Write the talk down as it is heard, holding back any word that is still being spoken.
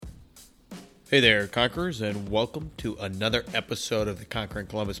Hey there, Conquerors, and welcome to another episode of the Conquering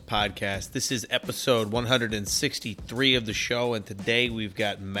Columbus podcast. This is episode 163 of the show, and today we've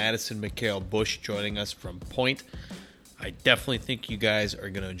got Madison McHale Bush joining us from Point. I definitely think you guys are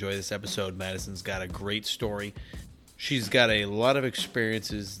going to enjoy this episode. Madison's got a great story. She's got a lot of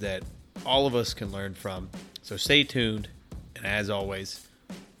experiences that all of us can learn from, so stay tuned, and as always,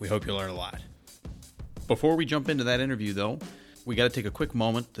 we hope you learn a lot. Before we jump into that interview, though, we got to take a quick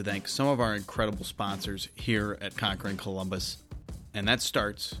moment to thank some of our incredible sponsors here at Conquering Columbus, and that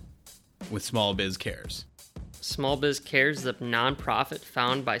starts with Small Biz Cares. Small Biz Cares is a nonprofit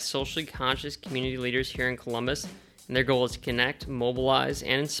founded by socially conscious community leaders here in Columbus, and their goal is to connect, mobilize,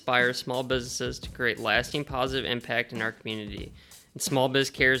 and inspire small businesses to create lasting positive impact in our community. And Small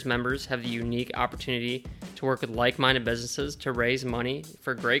Biz Cares members have the unique opportunity to work with like-minded businesses to raise money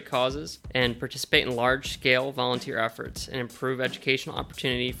for great causes and participate in large-scale volunteer efforts and improve educational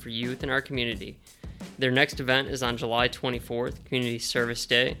opportunity for youth in our community. Their next event is on July 24th, Community Service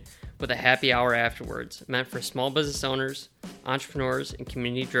Day, with a happy hour afterwards, meant for small business owners, entrepreneurs, and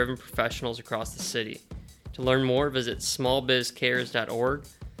community-driven professionals across the city. To learn more, visit smallbizcares.org.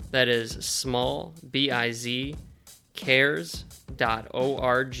 That is small, B-I-Z, cares.org.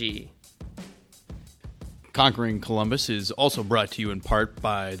 Conquering Columbus is also brought to you in part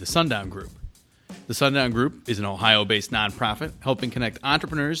by the Sundown Group. The Sundown Group is an Ohio-based nonprofit helping connect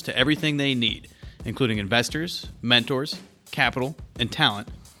entrepreneurs to everything they need, including investors, mentors, capital, and talent,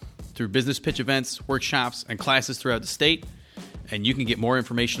 through business pitch events, workshops, and classes throughout the state. And you can get more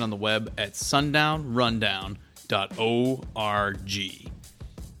information on the web at sundownrundown.org.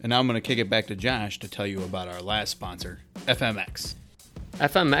 And now I'm going to kick it back to Josh to tell you about our last sponsor, FMX.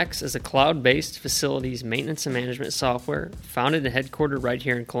 FMX is a cloud-based facilities maintenance and management software founded and headquartered right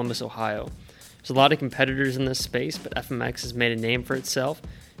here in Columbus, Ohio. There's a lot of competitors in this space, but FMX has made a name for itself,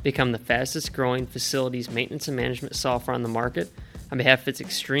 become the fastest-growing facilities maintenance and management software on the market on behalf of its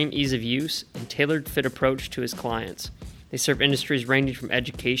extreme ease of use and tailored fit approach to its clients. They serve industries ranging from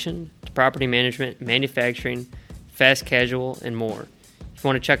education to property management, manufacturing, fast casual, and more. If you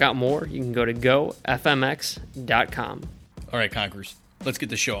want to check out more, you can go to gofmx.com. All right, Conquerors, let's get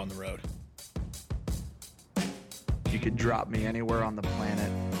the show on the road. You could drop me anywhere on the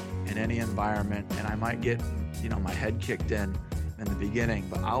planet, in any environment, and I might get, my head kicked in the beginning,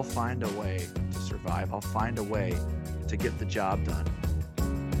 but I'll find a way to survive. I'll find a way to get the job done.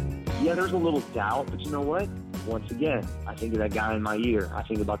 Yeah, there's a little doubt, but you know what? Once again, I think of that guy in my ear. I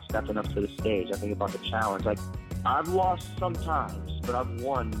think about stepping up to the stage. I think about the challenge. I've lost sometimes, but I've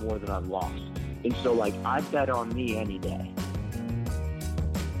won more than I've lost. And so, I bet on me any day.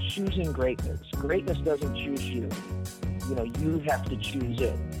 Choosing greatness. Greatness doesn't choose you. You have to choose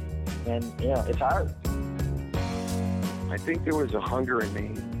it. And, it's hard. I think there was a hunger in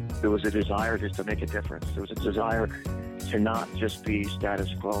me. There was a desire just to make a difference. There was a desire to not just be status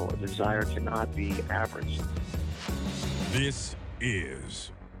quo, a desire to not be average. This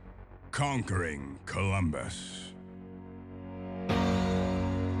is Conquering Columbus.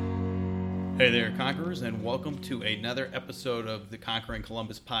 Hey there, Conquerors, and welcome to another episode of the Conquering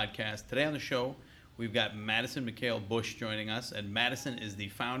Columbus podcast. Today on the show, we've got Madison McHale Bush joining us, and Madison is the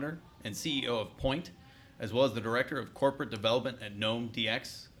founder and CEO of Point, as well as the Director of Corporate Development at Gnome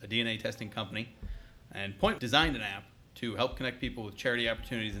DX, a DNA testing company. And Point designed an app to help connect people with charity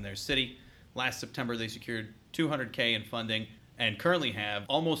opportunities in their city. Last September, they secured $200K in funding and currently have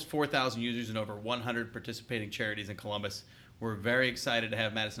almost 4,000 users and over 100 participating charities in Columbus. We're very excited to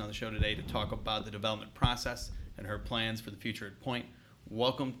have Madison on the show today to talk about the development process and her plans for the future at Point.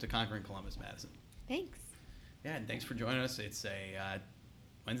 Welcome to Conquering Columbus, Madison. Thanks. Yeah, and thanks for joining us. It's a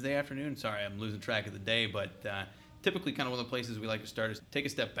Wednesday afternoon. Sorry, I'm losing track of the day, but typically kind of one of the places we like to start is take a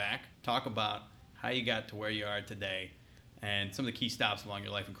step back, talk about how you got to where you are today, and some of the key stops along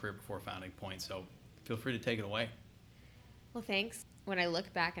your life and career before founding Point. So feel free to take it away. Well, thanks. When I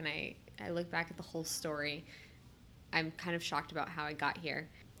look back and I look back at the whole story, I'm kind of shocked about how I got here.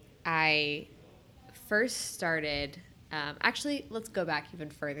 I first started, actually, let's go back even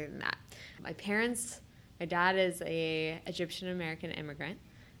further than that. My dad is a Egyptian immigrant,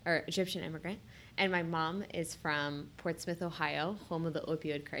 and my mom is from Portsmouth, Ohio, home of the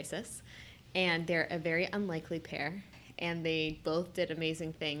opioid crisis. And they're a very unlikely pair, and they both did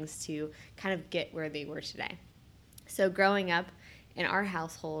amazing things to kind of get where they were today. So growing up in our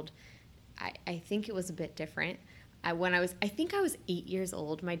household, I think it was a bit different. I think I was 8 years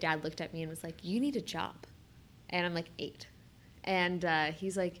old, my dad looked at me and was like, "You need a job." And I'm like 8. And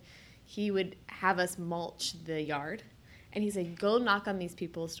he's like, he would have us mulch the yard. And he's like, "Go knock on these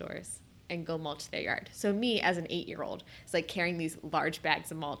people's doors and go mulch their yard. So me as an 8-year-old is like carrying these large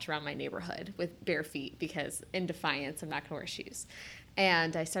bags of mulch around my neighborhood with bare feet because in defiance, I'm not going to wear shoes.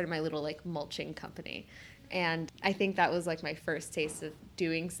 And I started my little like mulching company. And I think that was like my first taste of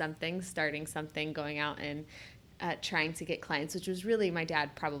doing something, starting something, going out and trying to get clients, which was really my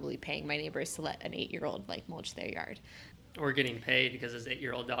dad probably paying my neighbors to let an 8-year-old like mulch their yard. Or getting paid because his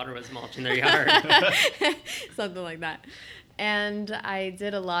 8-year-old daughter was mulching their yard. Something like that. And I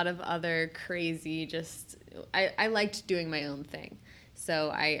did a lot of other crazy, I liked doing my own thing. So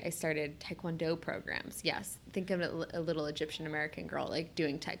I started Taekwondo programs. Yes, think of a little Egyptian American girl like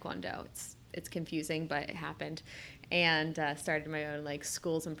doing Taekwondo. It's confusing, but it happened. And started my own like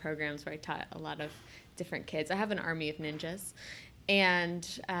schools and programs where I taught a lot of different kids. I have an army of ninjas. And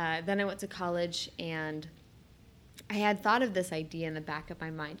then I went to college, and I had thought of this idea in the back of my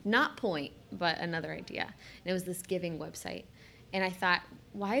mind. Not Point, but another idea. And it was this giving website. And I thought,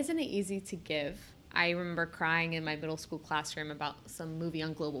 why isn't it easy to give? I remember crying in my middle school classroom about some movie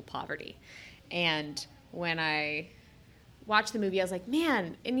on global poverty. And when I watched the movie, I was like,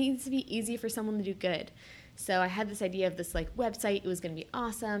 man, it needs to be easy for someone to do good. So I had this idea of this like website. It was going to be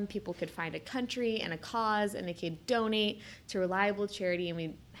awesome. People could find a country and a cause, and they could donate to reliable charity. And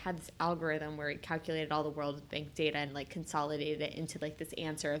we had this algorithm where it calculated all the World Bank data and like consolidated it into like this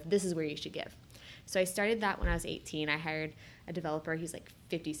answer of this is where you should give. So I started that when I was 18. I hired a developer. He was like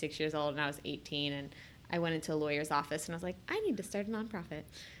 56 years old, and I was 18. And I went into a lawyer's office, and I was like, I need to start a nonprofit.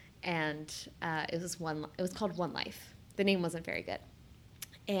 And it was called One Life. The name wasn't very good.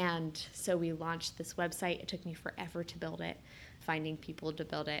 And so we launched this website. It took me forever to build it, finding people to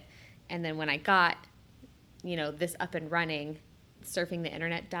build it. And then when I got, this up and running, surfing the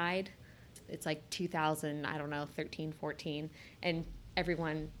internet died. It's like 13, 14. And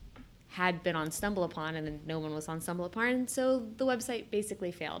everyone had been on StumbleUpon, and then no one was on StumbleUpon. So the website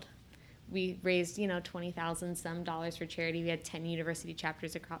basically failed. We raised, $20,000 some dollars for charity. We had 10 university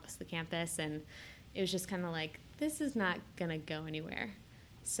chapters across the campus. And it was just kind of like, this is not going to go anywhere.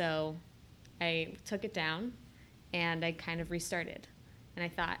 So I took it down, and I kind of restarted. And I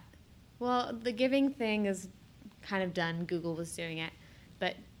thought, well, the giving thing is kind of done. Google was doing it.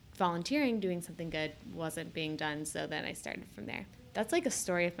 But volunteering, doing something good, wasn't being done. So then I started from there. That's like a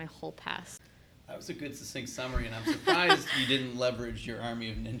story of my whole past. That was a good succinct summary, and I'm surprised you didn't leverage your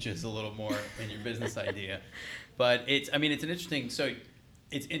army of ninjas a little more in your business idea. But it's an interesting, so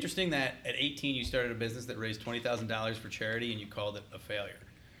it's interesting that at 18 you started a business that raised $20,000 for charity, and you called it a failure.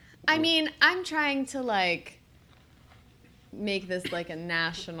 I mean, I'm trying to like make this like a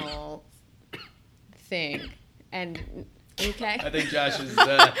national thing, and okay. I think Josh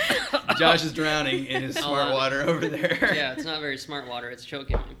is drowning in his smart water over there. Yeah, it's not very smart water. It's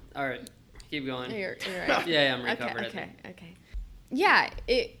choking me. All right, keep going. You're right. Yeah, I'm recovered. Okay. Yeah,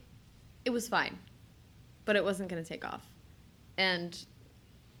 it was fine, but it wasn't going to take off, and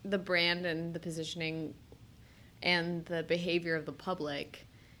the brand and the positioning and the behavior of the public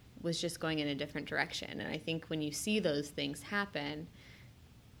was just going in a different direction. And I think when you see those things happen,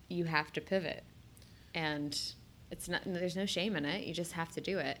 you have to pivot. And there's no shame in it. You just have to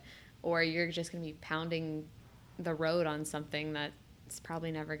do it. Or you're just going to be pounding the road on something that's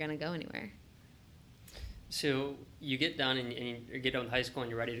probably never going to go anywhere. So you get done and you get done with high school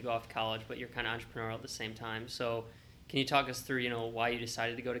and you're ready to go off to college, but you're kind of entrepreneurial at the same time. So can you talk us through, why you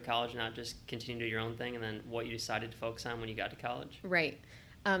decided to go to college and not just continue to do your own thing, and then what you decided to focus on when you got to college? Right.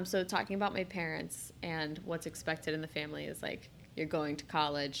 So talking about my parents and what's expected in the family is like, you're going to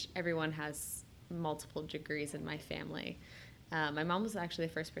college. Everyone has multiple degrees in my family. My mom was actually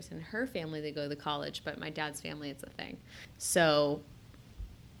the first person in her family to go to college, but my dad's family, it's a thing. So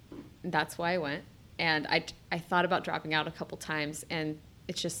that's why I went. And I thought about dropping out a couple times, and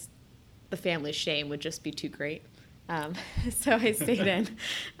it's just the family shame would just be too great. So I stayed in.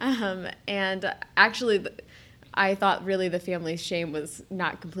 And actually, I thought really the family shame was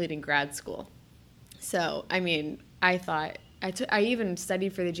not completing grad school. So, I thought, I even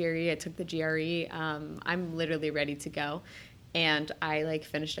studied for the GRE. I took the GRE. I'm literally ready to go. And I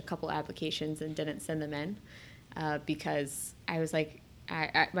finished a couple applications and didn't send them in because I was like,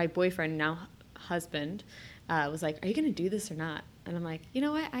 my boyfriend, now husband, was like, are you going to do this or not? And I'm like, you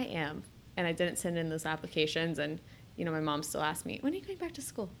know what? I am. And I didn't send in those applications. And, my mom still asked me, when are you going back to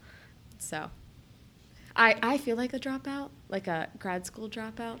school? So I feel like a dropout, like a grad school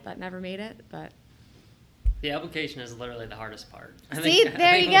dropout that never made it, but... The application is literally the hardest part. There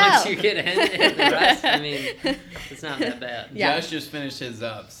you go. Once you get in, the rest, it's not that bad. Yeah. Josh just finished his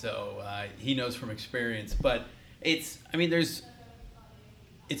up, so he knows from experience. But it's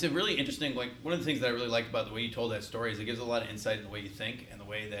It's a really interesting, like, one of the things that I really like about the way you told that story is it gives a lot of insight in the way you think and the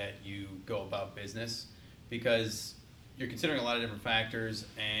way that you go about business, because you're considering a lot of different factors,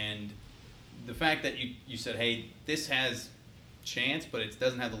 and the fact that you said, hey, this has chance, but it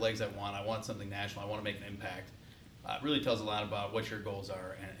doesn't have the legs I want something national, I want to make an impact, really tells a lot about what your goals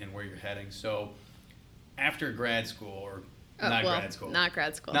are and where you're heading. So after grad school, or not grad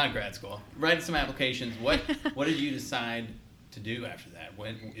school, writing some applications, what did you decide to do after that?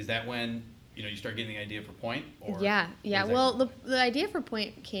 When you start getting the idea for Point? Or yeah. Well, the idea for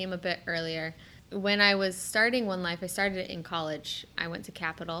Point came a bit earlier. When I was starting One Life, I started it in college. I went to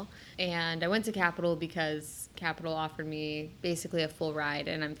Capital, and I went to Capital because Capital offered me basically a full ride,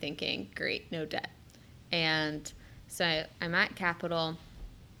 and I'm thinking, great, no debt. And so I'm at Capital,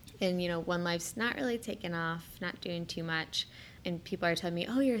 and One Life's not really taking off, not doing too much. And people are telling me,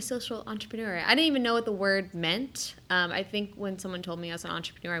 oh, you're a social entrepreneur. I didn't even know what the word meant. I think when someone told me I was an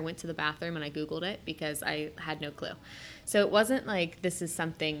entrepreneur, I went to the bathroom and I Googled it because I had no clue. So it wasn't like this is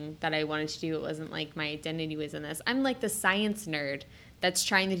something that I wanted to do. It wasn't like my identity was in this. I'm like the science nerd that's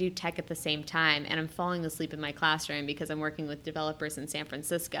trying to do tech at the same time, and I'm falling asleep in my classroom because I'm working with developers in San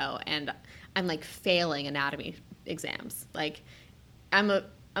Francisco, and I'm like failing anatomy exams. Like I'm a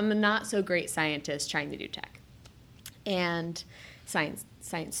not so great scientist trying to do tech. And science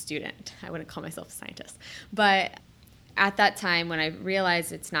student. I wouldn't call myself a scientist. But at that time, when I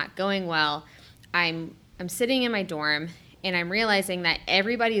realized it's not going well, I'm sitting in my dorm, and I'm realizing that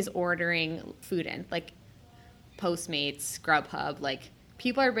everybody's ordering food in, like Postmates, Grubhub, like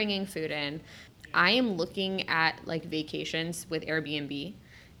people are bringing food in. I am looking at like vacations with Airbnb,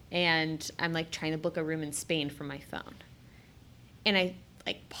 and I'm like trying to book a room in Spain from my phone. And I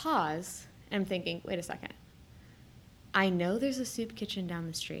like pause, and I'm thinking, wait a second. I know there's a soup kitchen down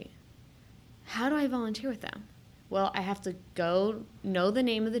the street. How do I volunteer with them? Well, I have to go know the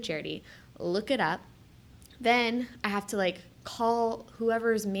name of the charity, look it up. Then I have to like call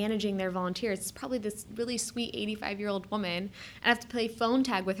whoever's managing their volunteers. It's probably this really sweet 85-year-old woman. And I have to play phone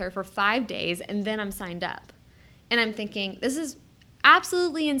tag with her for 5 days, and then I'm signed up. And I'm thinking, this is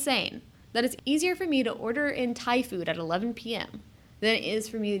absolutely insane that it's easier for me to order in Thai food at 11 p.m. than it is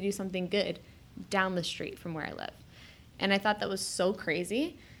for me to do something good down the street from where I live. And I thought that was so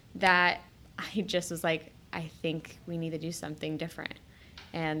crazy that I just was like, I think we need to do something different.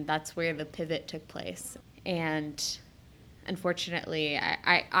 And that's where the pivot took place. And unfortunately,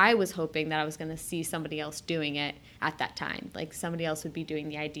 I was hoping that I was going to see somebody else doing it at that time. Like somebody else would be doing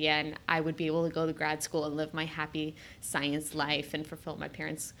the idea, and I would be able to go to grad school and live my happy science life and fulfill my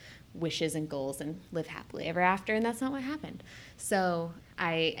parents' wishes and goals and live happily ever after. And that's not what happened. So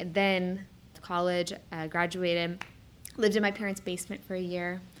I then college, graduated, lived in my parents' basement for a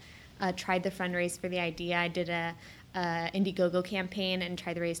year, tried the fundraise for the idea. I did a Indiegogo campaign and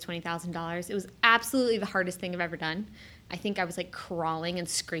tried to raise $20,000. It was absolutely the hardest thing I've ever done. I think I was like crawling and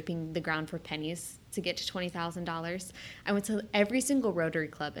scraping the ground for pennies to get to $20,000. I went to every single Rotary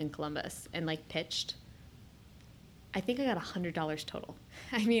Club in Columbus and like pitched. I think I got $100 total.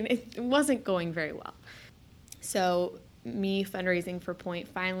 I mean, it wasn't going very well. So me fundraising for Point,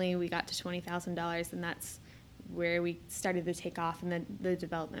 finally we got to $20,000, and that's where we started to take off, and then the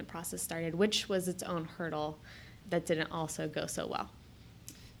development process started, which was its own hurdle that didn't also go so well.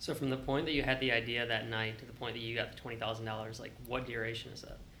 So from the point that you had the idea that night to the point that you got the $20,000, like what duration is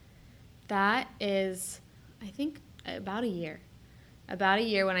that? That is, I think, about a year. About a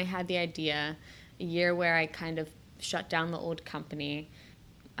year when I had the idea, a year where I kind of shut down the old company.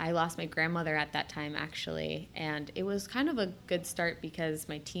 I lost my grandmother at that time, actually, and it was kind of a good start because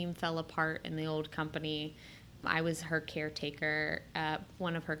my team fell apart in the old company. I was her caretaker,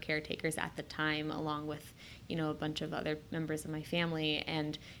 one of her caretakers at the time, along with, a bunch of other members of my family,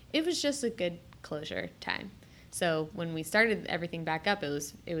 and it was just a good closure time. So when we started everything back up, it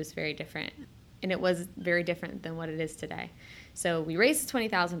was very different, and it was very different than what it is today. So we raised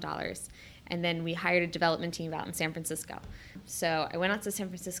 $20,000, and then we hired a development team out in San Francisco. So I went out to San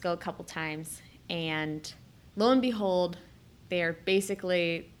Francisco a couple times, and lo and behold, they are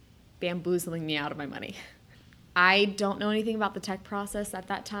basically bamboozling me out of my money. I don't know anything about the tech process at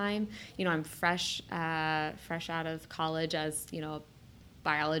that time. I'm fresh out of college as, a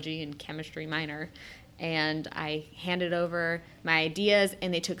biology and chemistry minor. And I handed over my ideas,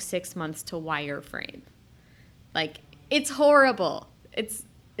 and they took 6 months to wireframe. Like, it's horrible. It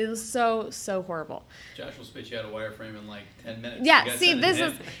was so horrible. Josh will spit you out a wireframe in like 10 minutes. Yeah, see, this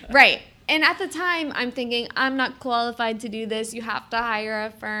is, right. And at the time, I'm thinking, I'm not qualified to do this. You have to hire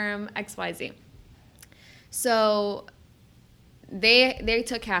a firm, XYZ. So they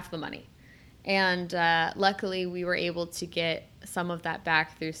took half the money. And luckily, we were able to get some of that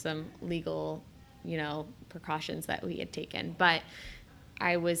back through some legal, precautions that we had taken. But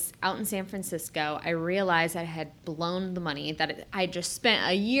I was out in San Francisco. I realized I had blown the money that I just spent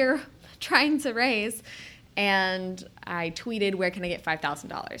a year trying to raise. And I tweeted, where can I get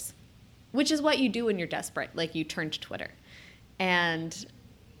 $5,000? Which is what you do when you're desperate. Like, you turn to Twitter. And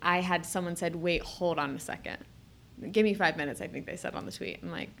I had someone said, wait, hold on a second. Give me 5 minutes, I think they said on the tweet. I'm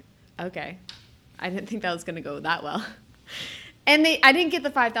like, okay. I didn't think that was going to go that well. And I didn't get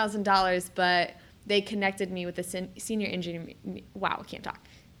the $5,000, but they connected me with the senior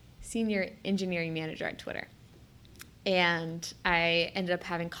engineering manager at Twitter. And I ended up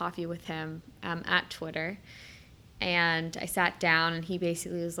having coffee with him at Twitter. And I sat down, and he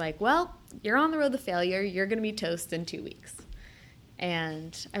basically was like, well, you're on the road to failure. You're going to be toast in 2 weeks.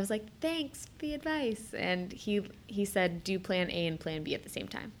 And I was like, thanks for the advice. And he said, do plan A and plan B at the same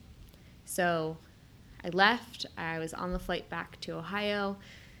time. So I left. I was on the flight back to Ohio.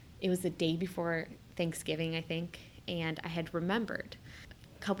 It was the day before Thanksgiving, I think. And I had remembered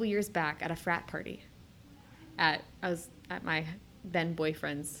a couple years back at a frat party. I was at my then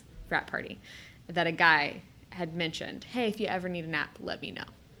boyfriend's frat party, that a guy had mentioned, hey, if you ever need a nap, let me know.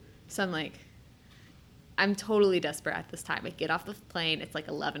 So I'm like, I'm totally desperate at this time. I get off the plane. It's like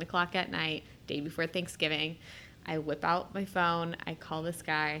 11 o'clock at night, day before Thanksgiving. I whip out my phone. I call this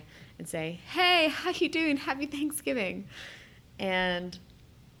guy and say, hey, how you doing? Happy Thanksgiving. And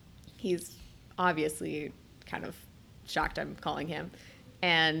he's obviously kind of shocked I'm calling him.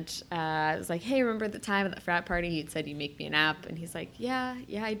 And I was like, hey, remember the time at the frat party you'd said you'd make me an app? And he's like, yeah,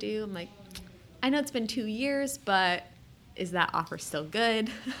 I do. I'm like, I know it's been 2 years, but is that offer still good?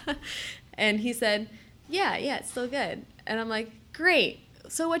 And he said, yeah, it's still good. And I'm like, great.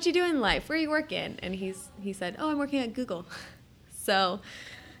 So what you do in life? Where are you working? And he said, oh, I'm working at Google. So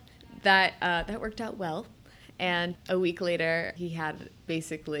that worked out well. And a week later, he had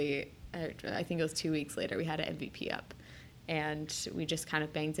basically, I think it was 2 weeks later, we had an MVP up. And we just kind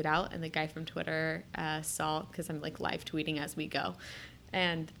of banged it out. And the guy from Twitter saw, because I'm like live tweeting as we go.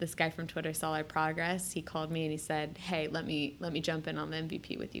 And this guy from Twitter saw our progress. He called me and he said, hey, let me jump in on the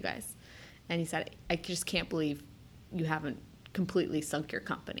MVP with you guys. And he said, I just can't believe you haven't completely sunk your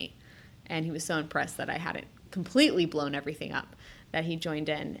company. And he was so impressed that I hadn't completely blown everything up that he joined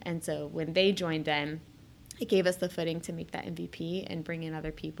in. And so when they joined in, it gave us the footing to make that MVP and bring in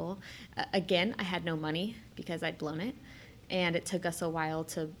other people. Again, I had no money because I'd blown it. And it took us a while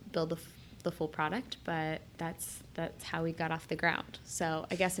to build the full product, but that's how we got off the ground. So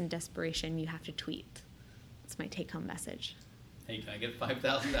I guess in desperation, you have to tweet. That's my take-home message. Hey, can I get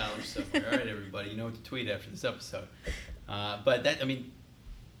 $5,000 somewhere? All right, everybody, you know what to tweet after this episode. But that, I mean,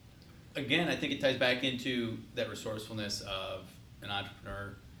 again, I think it ties back into that resourcefulness of an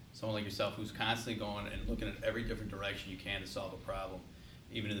entrepreneur, someone like yourself who's constantly going and looking at every different direction you can to solve a problem,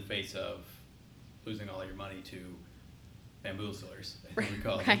 even in the face of losing all your money to bamboozlers, I think we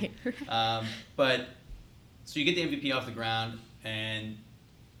call them. Right. But so you get the MVP off the ground, and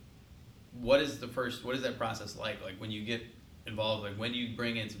what is that process like? Like when you get involved, like when you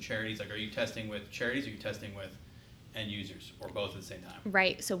bring in some charities, like are you testing with charities or are you testing with end users or both at the same time?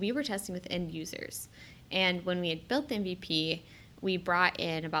 Right. So we were testing with end users. And when we had built the MVP, we brought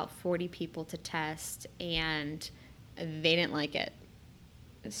in about 40 people to test, and they didn't like it.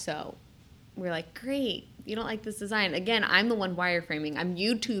 So we're like, great, you don't like this design. Again, I'm the one wireframing. I'm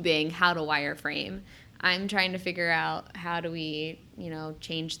YouTubing how to wireframe. I'm trying to figure out how do we,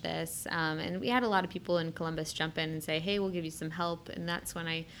 change this. And we had a lot of people in Columbus jump in and say, hey, we'll give you some help. And that's when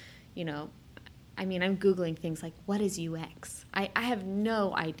I'm Googling things like, what is UX? I have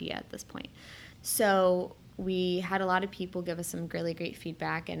no idea at this point. So we had a lot of people give us some really great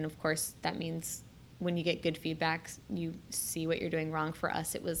feedback. And of course, that means when you get good feedback, you see what you're doing wrong. For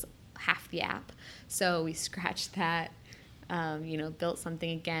us, it was half the app. So we scratched that, built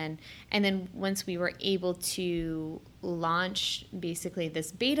something again. And then once we were able to launch basically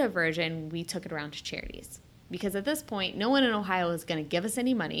this beta version, we took it around to charities. Because at this point, no one in Ohio is going to give us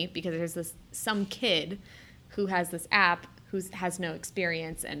any money because there's some kid who has this app who has no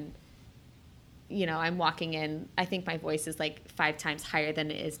experience. And, I'm walking in, I think my voice is like 5 times higher than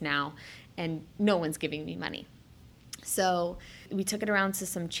it is now, and no one's giving me money. So we took it around to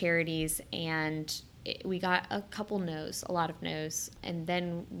some charities, and we got a lot of no's. And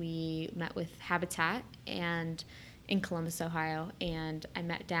then we met with Habitat in Columbus, Ohio, and I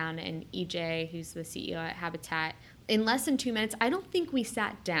met down and EJ, who's the CEO at Habitat. In less than 2 minutes, I don't think we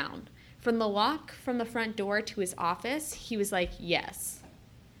sat down. From the walk from the front door to his office, he was like, yes.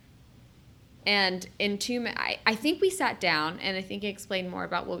 And I think we sat down, and I think he explained more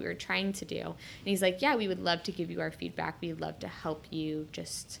about what we were trying to do. And he's like, yeah, we would love to give you our feedback. We'd love to help you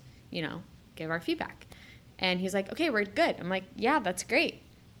just, give our feedback. And he's like, okay, we're good. I'm like, yeah, that's great.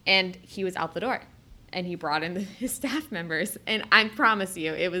 And he was out the door. And he brought in his staff members. And I promise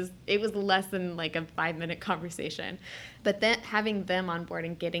you, it was less than like a 5-minute conversation. But then having them on board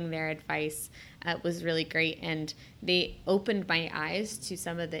and getting their advice was really great. And they opened my eyes to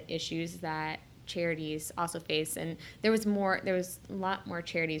some of the issues that charities also face. And there was a lot more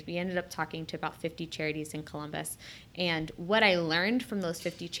charities. We ended up talking to about 50 charities in Columbus. And what I learned from those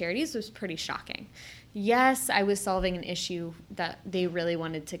 50 charities was pretty shocking. Yes, I was solving an issue that they really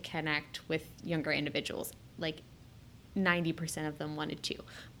wanted to connect with younger individuals. Like 90% of them wanted to.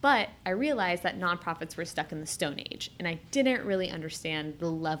 But I realized that nonprofits were stuck in the Stone Age, and I didn't really understand the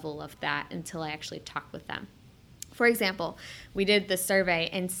level of that until I actually talked with them. For example, we did this survey,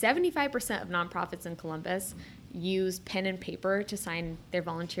 and 75% of nonprofits in Columbus use pen and paper to sign their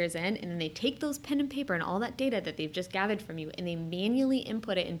volunteers in, and then they take those pen and paper and all that data that they've just gathered from you, and they manually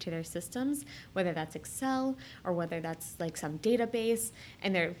input it into their systems, whether that's Excel or whether that's like some database,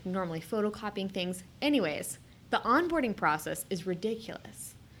 and they're normally photocopying things. Anyways, the onboarding process is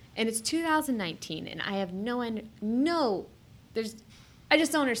ridiculous. And it's 2019, and I have I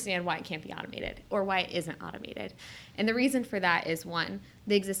just don't understand why it can't be automated or why it isn't automated. And the reason for that is, one,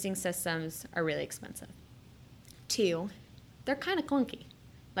 the existing systems are really expensive. 2, they're kind of clunky.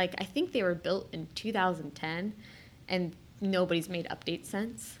 Like, I think they were built in 2010, and nobody's made updates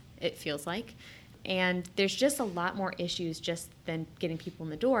since, it feels like. And there's just a lot more issues just than getting people in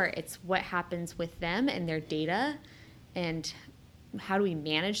the door. It's what happens with them and their data, and how do we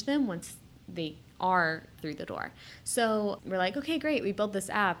manage them once they are through the door. So we're like, okay, great, we built this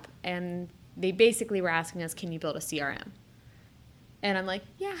app, and they basically were asking us, can you build a CRM? And I'm like,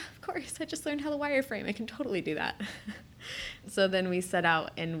 yeah, of course, I just learned how to wireframe, I can totally do that. So then we set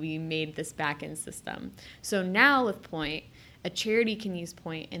out and we made this back-end system. So now with Point, a charity can use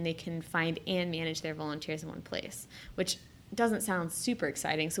Point and they can find and manage their volunteers in one place, which doesn't sound super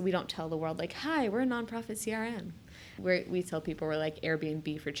exciting, so we don't tell the world like, hi, we're a nonprofit CRM. We tell people we're like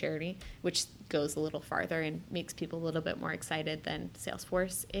Airbnb for charity, which goes a little farther and makes people a little bit more excited than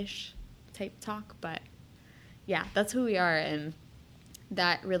Salesforce-ish type talk. But yeah, that's who we are, and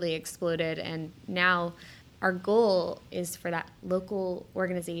that really exploded. And now our goal is for that local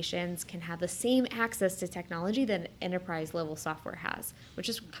organizations can have the same access to technology that enterprise level software has, which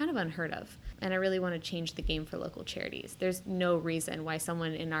is kind of unheard of. And I really want to change the game for local charities. There's no reason why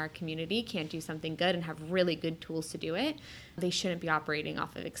someone in our community can't do something good and have really good tools to do it. They shouldn't be operating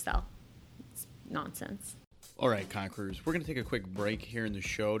off of Excel. It's nonsense. All right, Conquerors, we're going to take a quick break here in the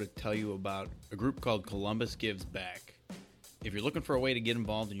show to tell you about a group called Columbus Gives Back. If you're looking for a way to get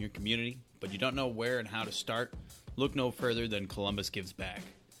involved in your community, but you don't know where and how to start, look no further than Columbus Gives Back.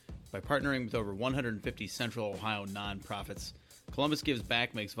 By partnering with over 150 Central Ohio nonprofits, Columbus Gives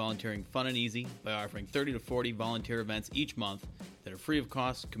Back makes volunteering fun and easy by offering 30 to 40 volunteer events each month that are free of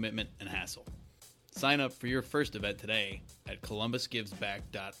cost, commitment, and hassle. Sign up for your first event today at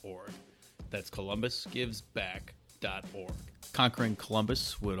columbusgivesback.org. That's columbusgivesback.org. Conquering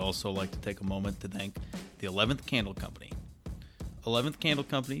Columbus would also like to take a moment to thank the 11th Candle Company. 11th Candle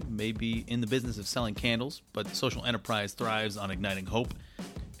Company may be in the business of selling candles, but the social enterprise thrives on igniting hope.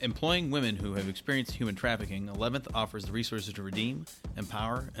 Employing women who have experienced human trafficking, 11th offers the resources to redeem,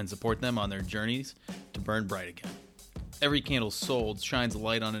 empower, and support them on their journeys to burn bright again. Every candle sold shines a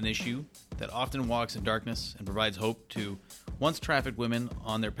light on an issue that often walks in darkness and provides hope to once trafficked women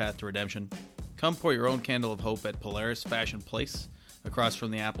on their path to redemption. Come pour your own candle of hope at Polaris Fashion Place, across from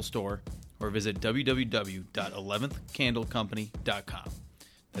the Apple Store, or visit www.11thcandlecompany.com.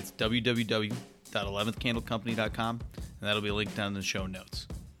 That's www.11thcandlecompany.com, and that'll be linked down in the show notes.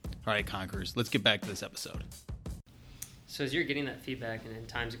 All right, Conquerors, let's get back to this episode. So as you're getting that feedback and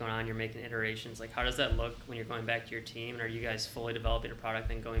time's going on, you're making iterations, like how does that look when you're going back to your team? And are you guys fully developing a product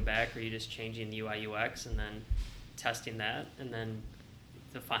and going back, or are you just changing the UI UX and then testing that? And then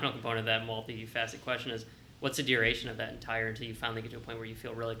the final component of that multifaceted question is, what's the duration of that entire until you finally get to a point where you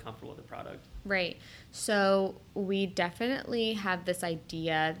feel really comfortable with the product? Right. So we definitely have this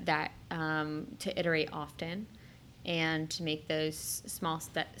idea that to iterate often and to make those small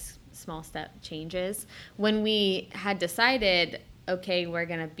step changes. When we had decided, okay, we're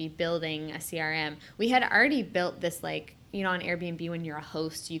going to be building a CRM, we had already built this, like, you know, on Airbnb, when you're a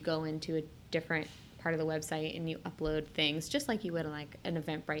host, you go into a different part of the website and you upload things just like you would on like an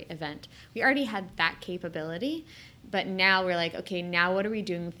Eventbrite event. We already had that capability, but now we're like, okay, now what are we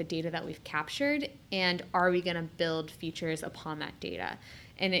doing with the data that we've captured, and are we going to build features upon that data?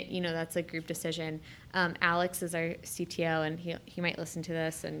 And that's a group decision. Alex is our CTO, and he might listen to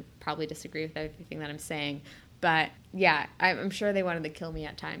this and probably disagree with everything that I'm saying. But yeah, I'm sure they wanted to kill me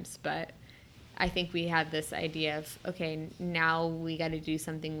at times. But I think we had this idea of, okay, now we got to do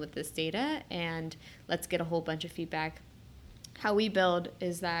something with this data, and let's get a whole bunch of feedback. How we build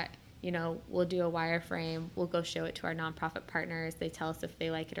is that, we'll do a wireframe, we'll go show it to our nonprofit partners. They tell us if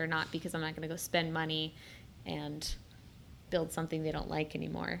they like it or not, because I'm not going to go spend money and build something they don't like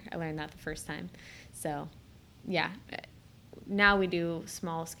anymore. I learned that the first time. So yeah, now we do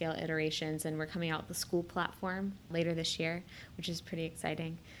small scale iterations, and we're coming out with the school platform later this year, which is pretty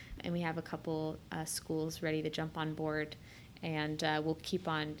exciting. And we have a couple schools ready to jump on board, and we'll keep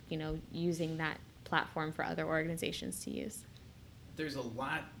on, using that platform for other organizations to use. There's a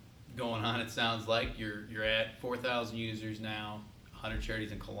lot going on. It sounds like you're at 4,000 users now, 100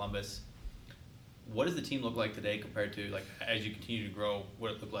 charities in Columbus. What does the team look like today compared to, like, as you continue to grow,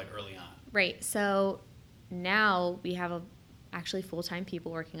 what it looked like early on? Right. So now we have actually full-time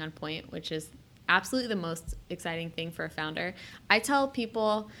people working on Point, which is absolutely the most exciting thing for a founder. I tell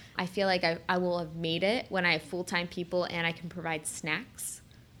people I feel like I will have made it when I have full-time people and I can provide snacks.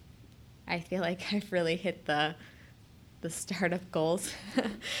 I feel like I've really hit the startup goals.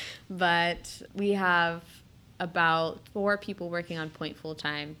 But we have about 4 people working on Point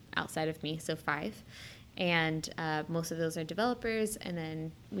full-time outside of me, so 5. And most of those are developers. And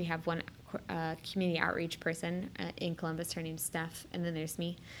then we have one community outreach person in Columbus. Her name's Steph. And then there's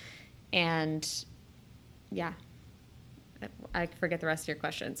me. And yeah, I forget the rest of your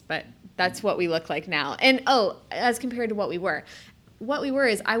questions, but that's what we look like now. And as compared to what we were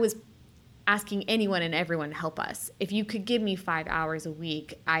is I was asking anyone and everyone to help us. If you could give me 5 hours a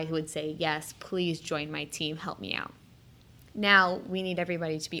week, I would say, yes, please join my team, help me out. Now we need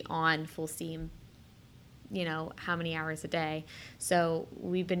everybody to be on full steam, how many hours a day. So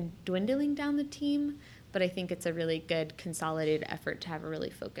we've been dwindling down the team, but I think it's a really good consolidated effort to have a really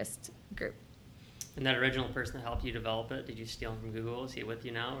focused group. And that original person that helped you develop it, did you steal him from Google? Is he with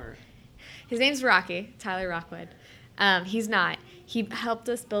you now? Or His name's Rocky, Tyler Rockwood. He's not. He helped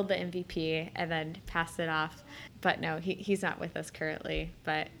us build the MVP and then passed it off. But no, he's not with us currently.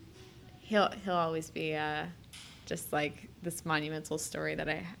 But he'll always be just like this monumental story that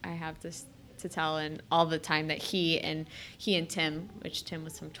I have to tell, and all the time that he and Tim, which Tim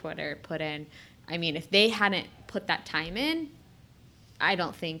was from Twitter, put in. I mean, if they hadn't put that time in, I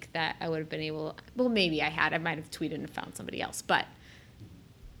don't think that I would have been able. Well, maybe I might have tweeted and found somebody else, but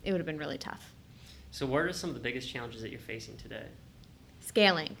it would have been really tough. So what are some of the biggest challenges that you're facing today?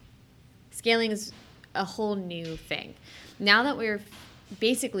 Scaling. Scaling is a whole new thing. Now that we're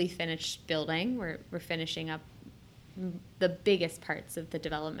basically finished building, we're finishing up the biggest parts of the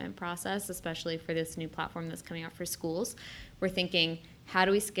development process, especially for this new platform that's coming out for schools. We're thinking, how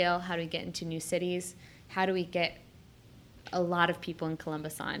do we scale? How do we get into new cities? How do we get a lot of people in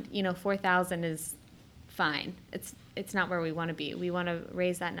Columbus on? 4,000 is fine. It's not where we want to be. We want to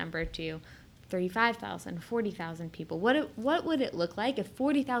raise that number to 35,000, 40,000 people. What would it look like if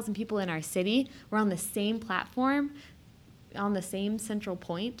 40,000 people in our city were on the same platform, on the same central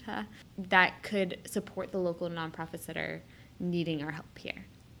point that could support the local nonprofits that are needing our help here?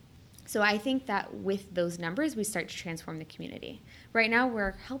 So I think that with those numbers, we start to transform the community. Right now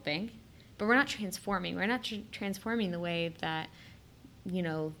we're helping, but we're not transforming. We're not transforming the way that,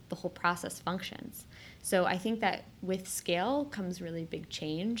 the whole process functions. So I think that with scale comes really big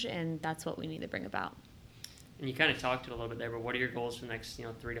change, and that's what we need to bring about. And you kind of talked to it a little bit there, but what are your goals for the next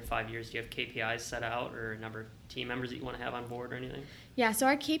 3 to 5 years? Do you have KPIs set out, or a number of team members that you want to have on board or anything? Yeah, so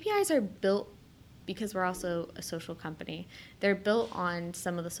our KPIs are built because we're also a social company. They're built on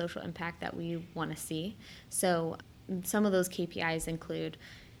some of the social impact that we want to see. So some of those KPIs include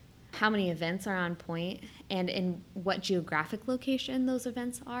how many events are on Point and in what geographic location those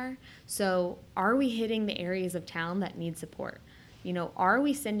events are. So are we hitting the areas of town that need support? Are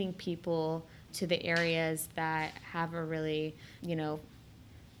we sending people to the areas that have a really,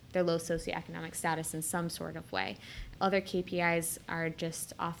 their low socioeconomic status in some sort of way? Other KPIs are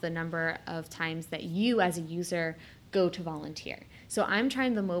just off the number of times that you as a user go to volunteer. So I'm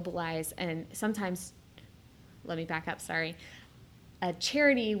trying to mobilize, and sometimes, let me back up, sorry. A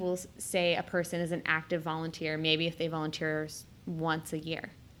charity will say a person is an active volunteer, maybe if they volunteer once a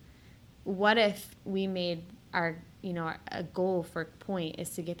year. What if we made our, a goal for Point is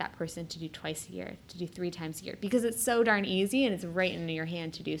to get that person to do twice a year, to do 3 times a year, because it's so darn easy and it's right in your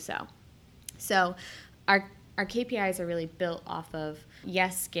hand to do so. So our KPIs are really built off of,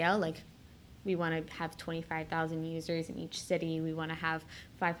 yes, scale, like we want to have 25,000 users in each city. We want to have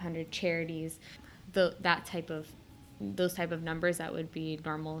 500 charities, that type of those type of numbers, that would be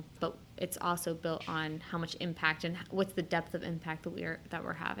normal. But it's also built on how much impact and what's the depth of impact that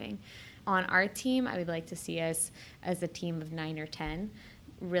we're having. On our team, I would like to see us as a team of 9 or 10,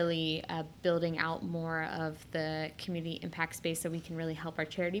 really building out more of the community impact space so we can really help our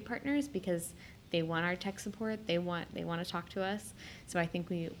charity partners, because they want our tech support. They want to talk to us. So I think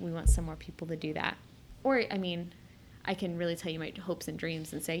we want some more people to do that. Or, I mean, I can really tell you my hopes and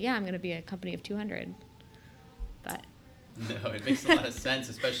dreams and say, yeah, I'm going to be a company of 200. But no, it makes a lot of sense,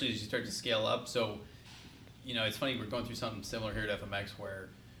 especially as you start to scale up. So, it's funny, we're going through something similar here at FMX where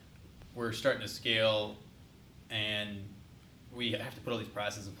we're starting to scale and we have to put all these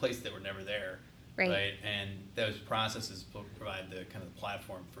processes in place that were never there. Right. And those processes provide the kind of the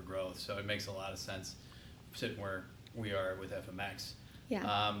platform for growth. So it makes a lot of sense sitting where we are with FMX. Yeah.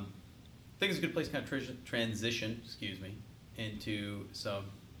 I think it's a good place to kind of transition, into some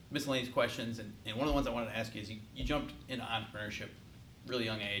miscellaneous questions. And one of the ones I wanted to ask you is you jumped into entrepreneurship really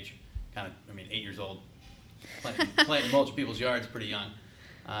young age, 8 years old, planting mulch in people's yards pretty young.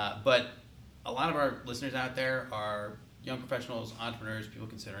 But a lot of our listeners out there are young professionals, entrepreneurs, people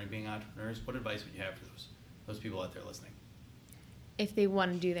considering being entrepreneurs. What advice would you have for those people out there listening? If they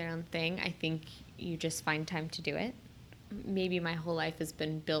want to do their own thing, I think you just find time to do it. Maybe my whole life has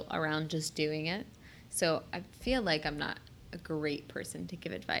been built around just doing it. So I feel like I'm not a great person to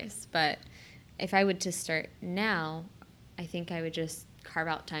give advice. But if I would to start now, I think I would just carve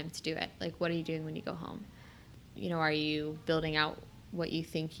out time to do it. Like, what are you doing when you go home? Are you building out what you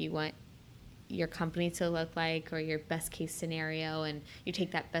think you want your company to look like, or your best case scenario, and you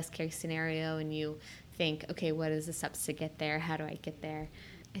take that best case scenario and you think, okay, what is the steps to get there? How do I get there?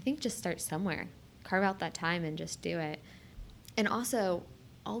 I think just start somewhere. Carve out that time and just do it. And also,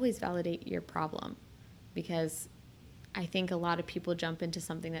 always validate your problem, because I think a lot of people jump into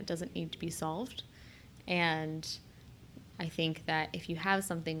something that doesn't need to be solved. And I think that if you have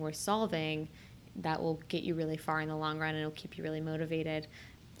something worth solving, that will get you really far in the long run and it'll keep you really motivated.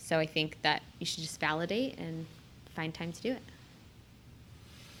 So I think that you should just validate and find time to do it.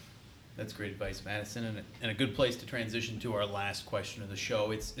 That's great advice, Madison, and a good place to transition to our last question of the show.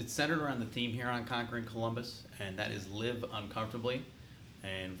 It's centered around the theme here on Conquering Columbus, and that is live uncomfortably.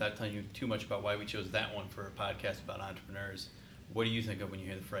 And without telling you too much about why we chose that one for a podcast about entrepreneurs, what do you think of when you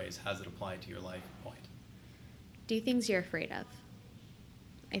hear the phrase? How does it apply to your life, Point? Do things you're afraid of.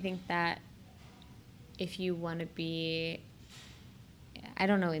 I think that if you want to be,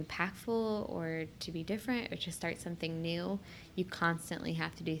 impactful or to be different or to start something new, you constantly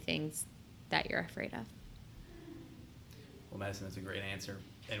have to do things that you're afraid of. Well, Madison, that's a great answer.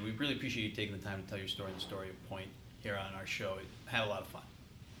 And we really appreciate you taking the time to tell your story and the story of Point here on our show. It had a lot of fun.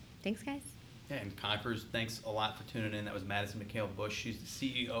 Thanks, guys. Yeah, and Conquerors, thanks a lot for tuning in. That was Madison McHale-Bush. She's the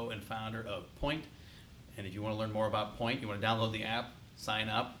CEO and founder of Point. And if you want to learn more about Point, you want to download the app, sign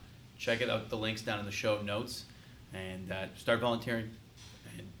up, check it out, the links down in the show notes, and start volunteering.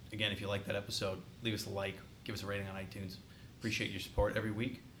 And again, if you like that episode, leave us a like, give us a rating on iTunes. Appreciate your support every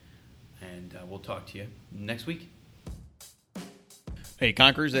week, and we'll talk to you next week. Hey,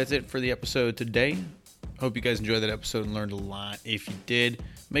 Conquerors, that's it for the episode today. Hope you guys enjoyed that episode and learned a lot. If you did,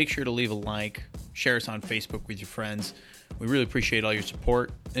 make sure to leave a like, share us on Facebook with your friends. We really appreciate all your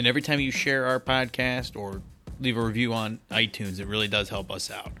support. And every time you share our podcast or leave a review on iTunes, it really does help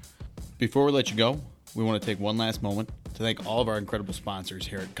us out. Before we let you go, we want to take one last moment to thank all of our incredible sponsors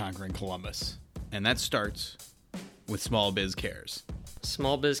here at Conquering Columbus. And that starts with Small Biz Cares.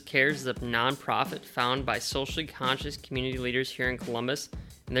 Small Biz Cares is a nonprofit founded by socially conscious community leaders here in Columbus,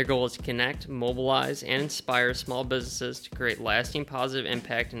 and their goal is to connect, mobilize, and inspire small businesses to create lasting positive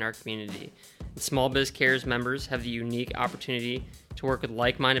impact in our community. And Small Biz Cares members have the unique opportunity to work with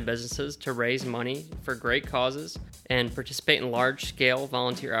like-minded businesses to raise money for great causes and participate in large-scale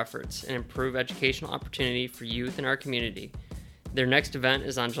volunteer efforts and improve educational opportunity for youth in our community. Their next event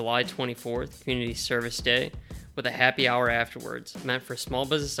is on July 24th, Community Service Day, with a happy hour afterwards, meant for small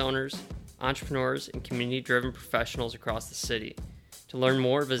business owners, entrepreneurs, and community-driven professionals across the city. To learn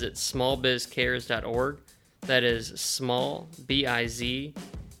more, visit smallbizcares.org. That is small, B-I-Z,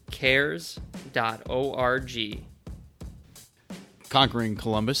 cares.org. Conquering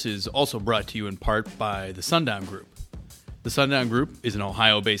Columbus is also brought to you in part by the Sundown Group. The Sundown Group is an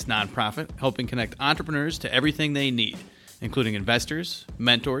Ohio-based nonprofit helping connect entrepreneurs to everything they need, including investors,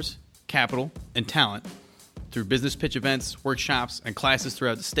 mentors, capital, and talent, through business pitch events, workshops, and classes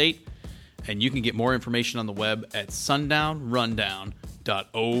throughout the state. And you can get more information on the web at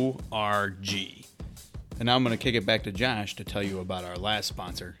sundownrundown.org. And now I'm going to kick it back to Josh to tell you about our last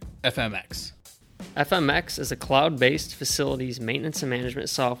sponsor, FMX. FMX is a cloud-based facilities maintenance and management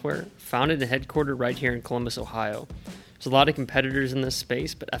software founded and headquartered right here in Columbus, Ohio. There's a lot of competitors in this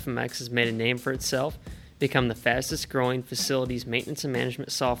space, but FMX has made a name for itself, become the fastest growing facilities maintenance and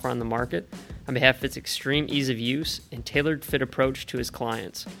management software on the market on behalf of its extreme ease of use and tailored fit approach to its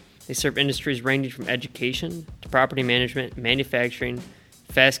clients. They serve industries ranging from education to property management, manufacturing,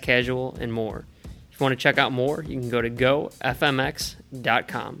 fast casual, and more. If you want to check out more, you can go to gofmx.com.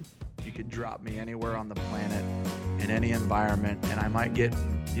 You could drop me anywhere on the planet, in any environment, and I might get,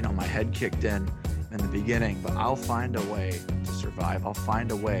 my head kicked in the beginning, but I'll find a way to survive. I'll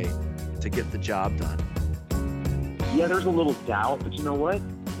find a way to get the job done. Yeah, there's a little doubt, but you know what?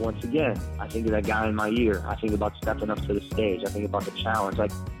 Once again, I think of that guy in my ear. I think about stepping up to the stage. I think about the challenge.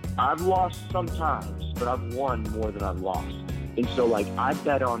 Like, I've lost sometimes, but I've won more than I've lost. And so, I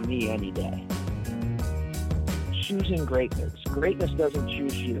bet on me any day. Choosing greatness. Greatness doesn't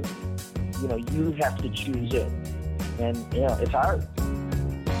choose you. You have to choose it. And, it's hard.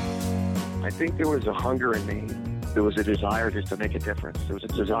 I think there was a hunger in me. There was a desire just to make a difference. There was a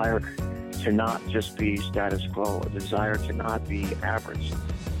desire to not just be status quo, a desire to not be average.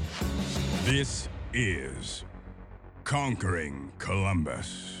 This is Conquering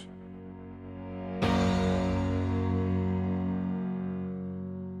Columbus.